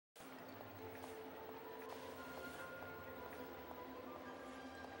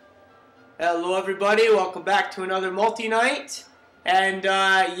Hello everybody, welcome back to another multi-night. And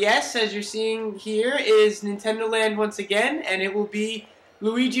yes, as you're seeing here is Nintendo Land once again, and it will be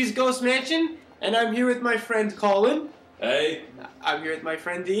Luigi's Ghost Mansion. And I'm here with my friend Colin. Hey. I'm here with my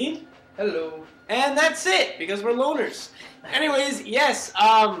friend Dean. Hello. And that's it, because we're loners. Anyways, yes,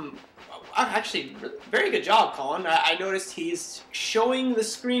 actually, very good job, Colin. I noticed he's showing the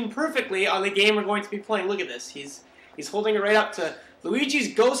screen perfectly on the game we're going to be playing. Look at this. He's holding it right up to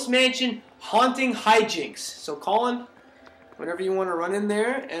Luigi's Ghost Mansion Haunting Hijinks. So, Colin, whenever you want to run in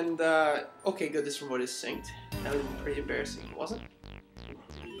there, and, okay, good, this remote is synced. That would have been pretty embarrassing, wasn't it?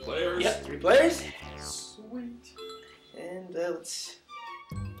 Players? Yep, 3 players. Sweet. And, let's...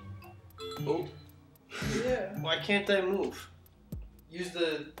 Oh. Yeah. Why can't I move? Use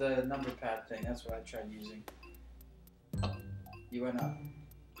the number pad thing. That's what I tried using. You went up.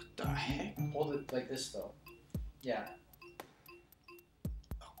 What the heck? Hold it like this, though. Yeah.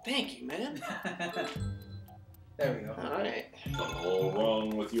 Oh, thank you, man. There we go. Alright. Something a little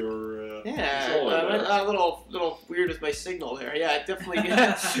wrong with your Yeah, controller there. a little weird with my signal there. Yeah, definitely.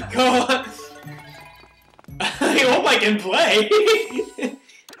 Go on. I hope I can play.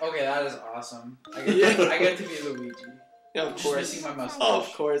 Okay, that is awesome. I get to be Luigi. Yeah, I'm of just course. missing my mustache. Oh,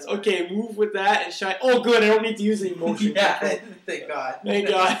 of course. Okay, move with that and shine. Oh, good. I don't need to use any motion. Yeah, control. thank God. Thank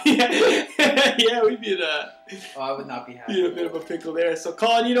God. Yeah, we'd be in a Oh, I would not be happy. bit of a pickle there. So,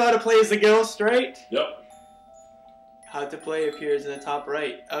 Colin, you know how to play as the ghost, right? Yep. How to play appears in the top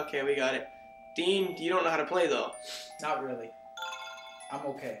right. Okay, we got it. Dean, you don't know how to play, though. Not really. I'm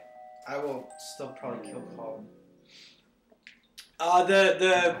okay. I will still probably kill Colin.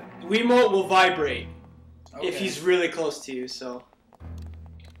 The Wiimote will vibrate Okay. if he's really close to you, so.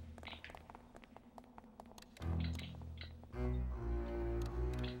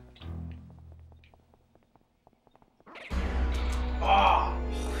 Ah!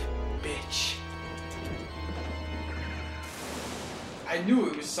 Bitch. I knew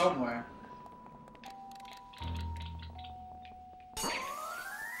it was somewhere.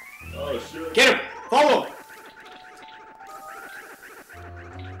 Oh, shit. Get him! Follow him!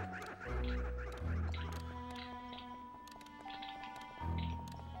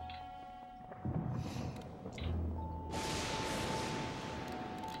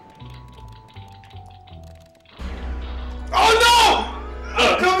 Oh no!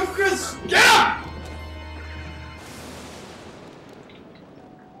 I'm coming, Chris! Get him!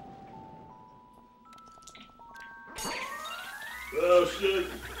 Oh, shit.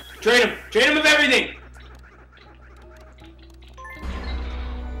 Drain him! Drain him of everything!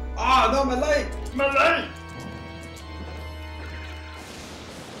 Ah, no, my light! My light!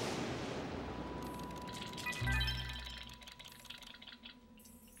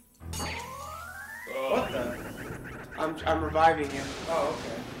 Oh. What the? I'm reviving him. Oh,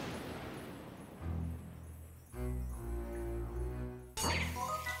 okay.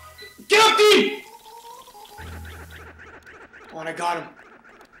 Get up, Dean! Oh, and I got him.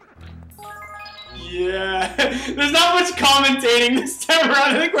 Yeah. There's not much commentating this time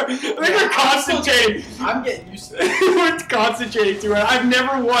around. I think we're concentrating. I'm getting used to it. We're concentrating too hard. I've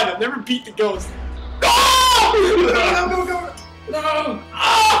never won. I've never beat the ghost. Oh! Go, go, go! No!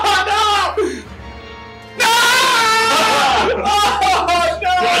 Oh, no! No! Oh, no!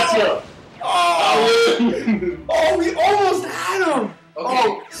 Gotcha! Oh! Oh, we almost had him! Okay,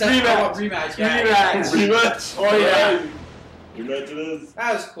 Oh, rematch. Rematch, yeah. Rematch. Rematch? Oh, yeah. Rematch it is.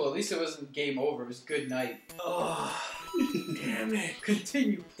 That was cool. At least it wasn't game over. It was good night. Oh, damn it.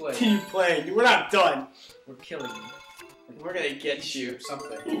 Continue playing. Keep playing. We're not done. We're killing you. We're gonna get you. Or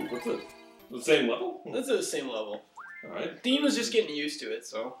something. Ooh, what's it? The same level? That's at the same level. Alright. Dean was just getting used to it,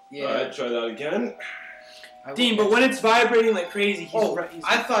 so. Yeah. Alright, try that again. Dean, but when it's vibrating like crazy, he's Oh, he's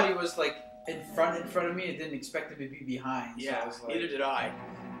I thought he was like in front of me. I didn't expect him to be behind. So yeah, I was like, neither did I.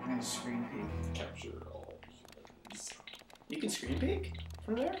 I'm gonna screen peek. Capture all humans. You can screen peek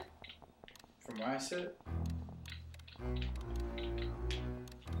from there? From where I sit.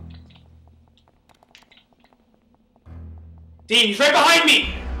 Dean, he's right behind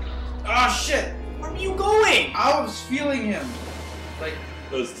me! Oh shit! Where are you going? I was feeling him. Like,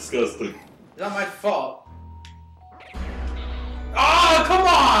 That's disgusting. it's not my fault. Oh, come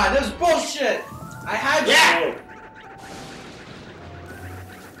on! That was bullshit! I had to. Yeah!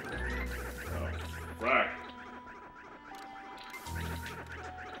 Oh, frack.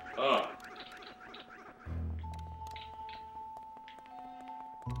 Oh.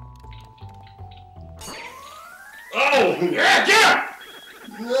 Oh! Yeah, get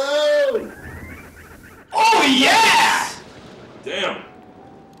him! No! Oh, yeah! Damn.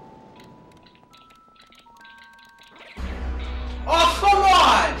 Oh, come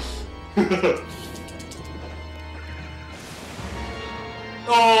on!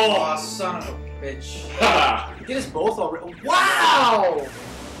 Oh, son of a bitch. Get us both already. Wow!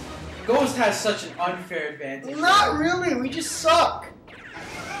 Ghost has such an unfair advantage. Not really. We just suck.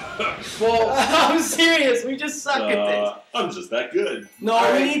 Well, I'm serious. We just suck at this. I'm just that good. No,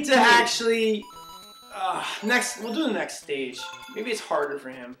 All we right, need to actually. We'll do the next stage. Maybe it's harder for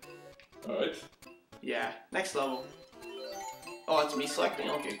him. Alright. Yeah, next level. Oh, it's me selecting?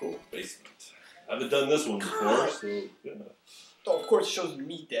 Okay, cool. Basement. I haven't done this one before, so yeah. Oh, of course, it shows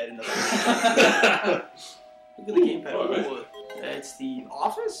me dead in the Look at the gamepad. Alright. Oh, it's the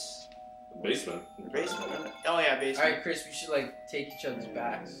office? Basement. Basement. Oh, yeah, basement. alright, Chris, we should like take each other's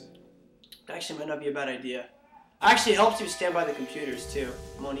backs. That actually might not be a bad idea. Actually, it helps you stand by the computers, too.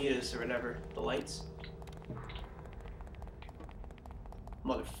 Monitas or whatever. The lights.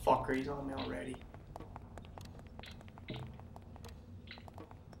 Motherfucker, he's on me already.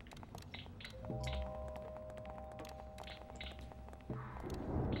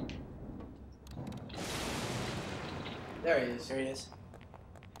 There he is. There he is.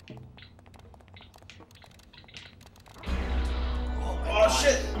 Oh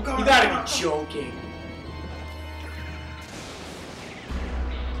shit! I'm coming. You gotta be joking.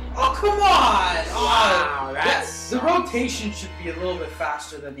 Oh come on! Wow, that's the rotation should be a little bit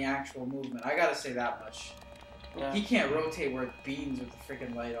faster than the actual movement. I gotta say that much. Yeah. He can't rotate where it beams with the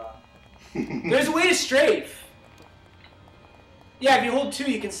freaking light on. There's a way to strafe. Yeah, if you hold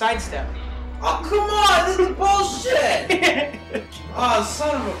 2, you can sidestep. Oh come on! This is bullshit! Oh,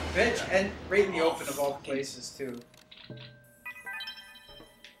 son of a bitch! And right in the open of all places too.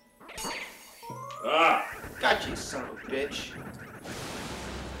 Ah! Got you, son of a bitch.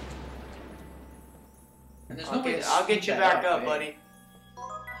 And there's I'll get you back up, buddy.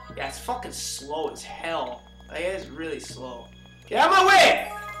 Yeah, it's fucking slow as hell. Like, it is really slow. Get out of my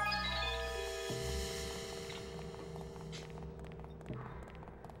way! I'm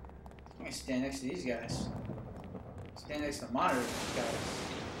gonna stand next to these guys. Stand next to the monitor, guys.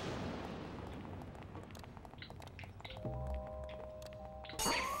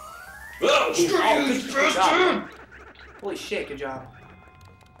 Oh! Good job, man. Holy shit, good job.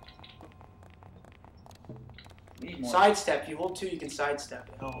 Need more. Sidestep. You hold 2, you can sidestep.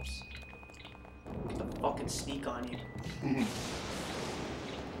 It helps. Get the fucking sneak on you.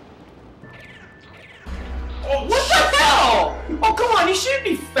 Oh, What the hell? Oh, come on. You shouldn't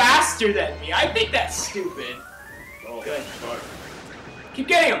be faster than me. I think that's stupid. Oh, Good. sorry. Keep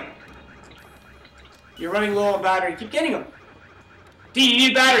getting him. You're running low on battery. Keep getting him. D, you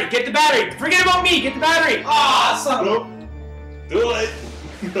need battery. Get the battery. Forget about me. Get the battery. Ah, son of Nope. Too late.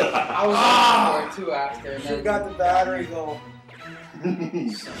 I was on for it too after. And then got the battery though.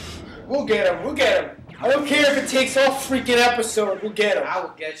 We'll get him. We'll get him. I don't care if it takes all freaking episode. We'll get him. I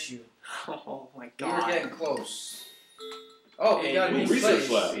will get you. Oh my We were god. getting close. Oh, we Hey, got a new research place.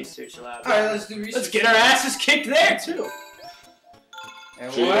 lab. Research lab. Alright, let's do research. Let's get our asses kicked there too.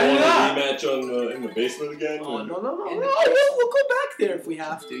 And So you why want a not? rematch in the basement again? Oh, no, no, no. In No, the we'll go back there if we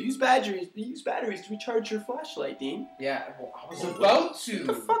have to. Use batteries to recharge your flashlight, Dean. Yeah, well, I was about What the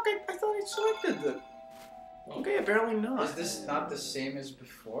to. fuck? I thought I selected the... Okay, apparently not. Is this not the same as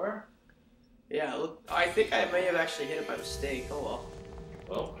before? Yeah, look, I think I may have actually hit it by mistake. Oh well.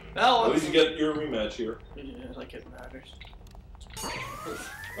 Well, Well, at least you get your rematch here. yeah, like it matters.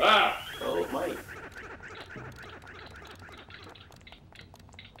 Ah! Oh, it might.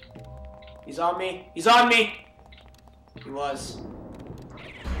 He's on me. He's on me. He was.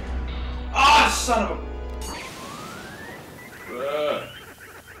 Ah, son of a... Ah.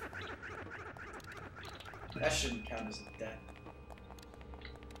 That shouldn't count as a death.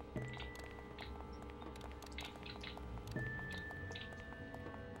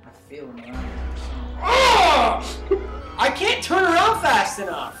 I feel him around. Oh! I can't turn around fast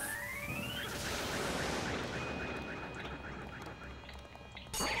enough.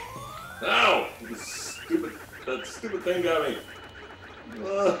 Ow! That stupid thing got me.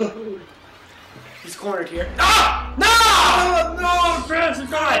 He's cornered here. Ah! No! No, Chris, it's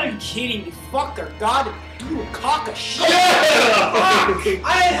God, are you kidding me? Fuck their god, you cock of shit. I didn't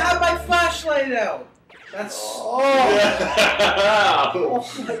have my flashlight out. That's... Oh, Yeah. oh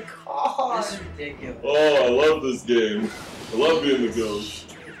my god. This is ridiculous. Oh, I love this game. I love being the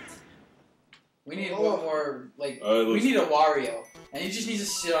ghost. We need one more, like, Alright, we let's- need a Wario. And he just needs to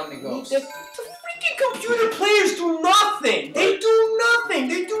sit on the ghost. The freaking computer players do nothing. They do nothing.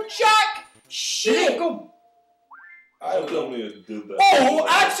 They do jack They shit. didn't go... Don't tell me it did that. Oh, who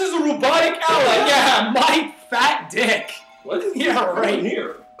acts as a robotic ally? Yeah, my fat dick. Why did Yeah, come right. in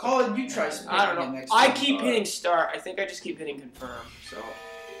here? Colin, you try speaking I don't know. next I time. keep hitting start. I think I just keep hitting confirm. So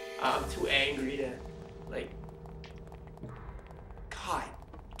I'm too angry to, like... God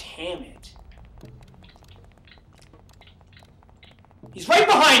damn it. He's right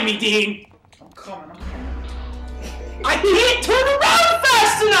behind me, Dean! I'm coming. I can't turn around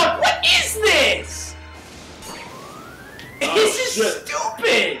fast enough! What is this? Oh, This is shit.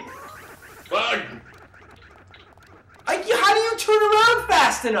 stupid! Fuck! How do you turn around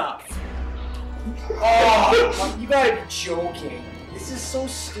fast enough? Oh, you gotta be joking. This is so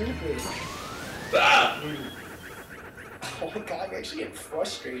stupid. Ah! Oh my god, I'm actually getting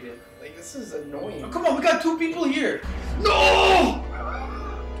frustrated. Like, this is annoying. Oh, come on, we got 2 people here. No!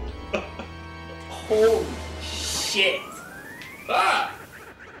 Holy shit. Ah!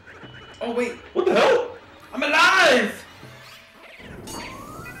 Oh, wait. What the hell? I'm alive!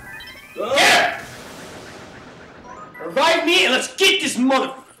 Ah! Yeah! Revive me and let's get this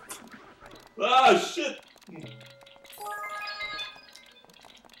mother... Ah, shit!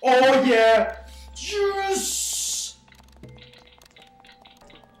 Oh yeah! Yes!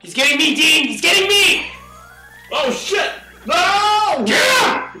 He's getting me, Dean! He's getting me! Oh, shit! No! Kill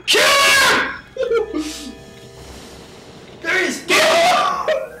him! Kill him! There he is! Kill him!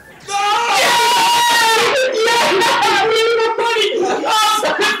 No! Yeah! Really funny!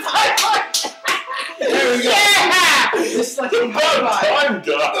 There we go. Yeah! Dyslexic high five. Time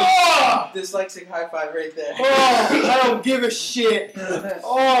God! Oh! Dyslexic high five right there. Oh! I don't give a shit!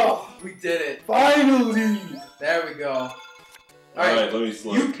 Oh! We did it. Finally! There we go. Alright, let me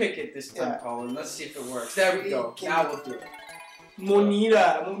slip. You pick it this time, Yeah. Colin. Let's see if it works. There we go. Now we'll do it.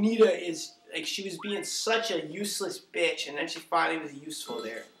 Monita is like she was being such a useless bitch, and then she finally was useful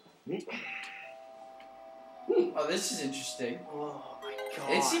there. Oh, this is interesting. Oh my god!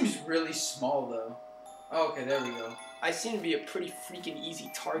 It seems really small though. Oh, okay, there we go. I seem to be a pretty freaking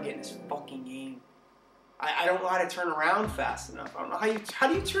easy target in this fucking game. I don't know how to turn around fast enough. I don't know how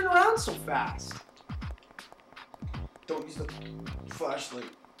do you turn around so fast? Don't use the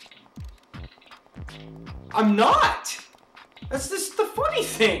flashlight. I'm not. That's just the funny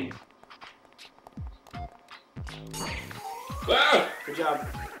thing. Ah! Good job.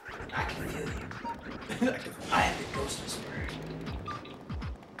 I can feel you. I am the ghost whisperer.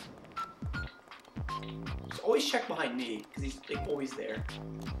 Just always check behind me, because he's like always there.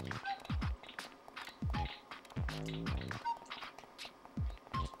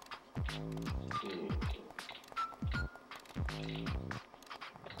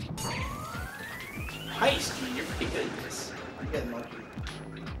 Nice, dude. You're pretty good at this. I'm getting lucky.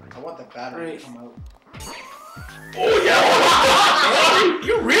 I want the battery to come out. Oh, yeah!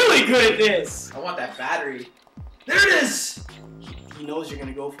 You're really good at this. I want that battery. There it is! He knows you're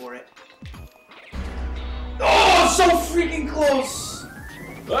gonna go for it. Oh, so freaking close!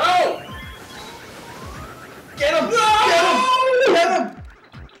 No! Get him! No! Get him!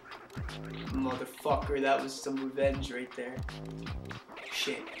 Motherfucker, that was some revenge right there.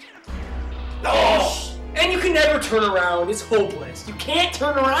 Shit. Oh! And you can never turn around. It's hopeless. You can't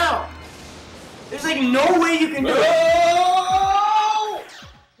turn around. There's like no way you can do it. Oh!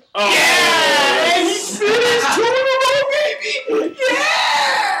 Yeah! And he finished 2 in a row, baby! Yeah!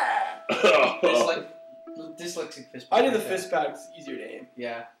 Dyslexic fist. I did the fist pad. It's easier to aim.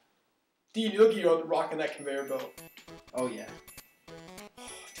 Yeah. Dean, look at you on rocking that conveyor belt. Oh yeah.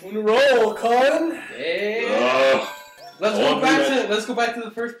 2 in a row, Colin. Yeah. Let's go back to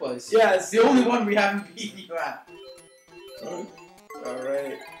the first place. Yeah, It's the only one we haven't beaten you at.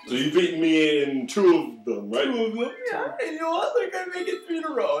 Alright. So you beat me in 2 of them, right? 2 of them? Yeah. And you know what? They're gonna make it 3 in a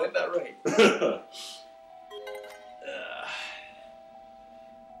row. Isn't that right?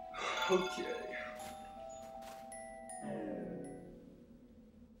 Okay.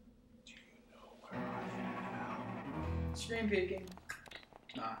 Screen peeking.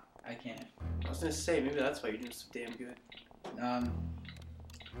 Nah, I can't. I was gonna say, maybe that's why you're doing so damn good.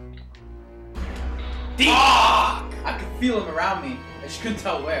 I could feel him around me. I just couldn't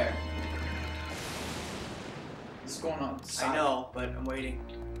tell where. What's going on? I know, but I'm waiting.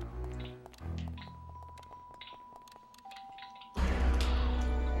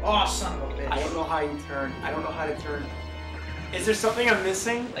 Oh, son of a bitch. I don't know how you turn. I don't know how to turn. Is there something I'm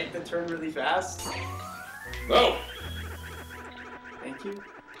missing? Like to turn really fast? No! Thank you.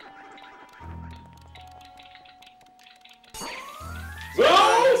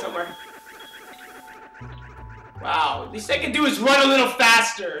 No! Somewhere. Wow, at least I can do is run a little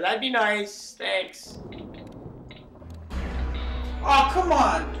faster. That'd be nice. Thanks. Oh, come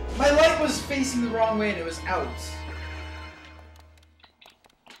on! My light was facing the wrong way and it was out.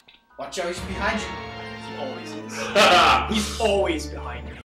 Watch out, he's behind you. He always is. He's always behind